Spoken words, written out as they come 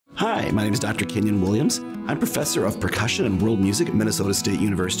Hi, my name is Dr. Kenyon Williams. I'm professor of percussion and world music at Minnesota State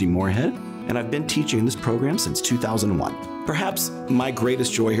University Moorhead, and I've been teaching in this program since 2001. Perhaps my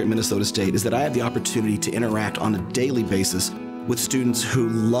greatest joy here at Minnesota State is that I have the opportunity to interact on a daily basis with students who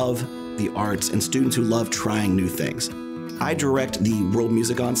love the arts and students who love trying new things. I direct the world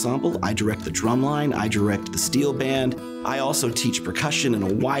music ensemble, I direct the drumline, I direct the steel band. I also teach percussion and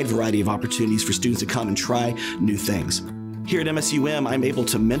a wide variety of opportunities for students to come and try new things. Here at MSUM, I'm able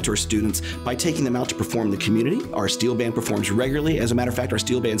to mentor students by taking them out to perform in the community. Our steel band performs regularly. As a matter of fact, our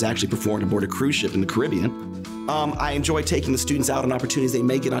steel band's actually performed aboard a cruise ship in the Caribbean. I enjoy taking the students out on opportunities they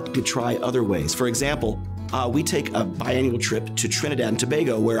may get out to try other ways. For example, we take a biannual trip to Trinidad and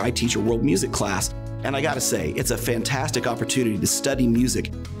Tobago where I teach a world music class. And I gotta say, it's a fantastic opportunity to study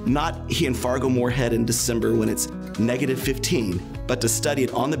music, not here in Fargo Moorhead in December when it's -15, but to study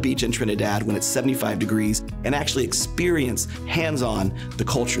it on the beach in Trinidad when it's 75 degrees and actually experience hands-on the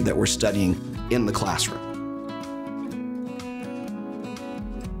culture that we're studying in the classroom.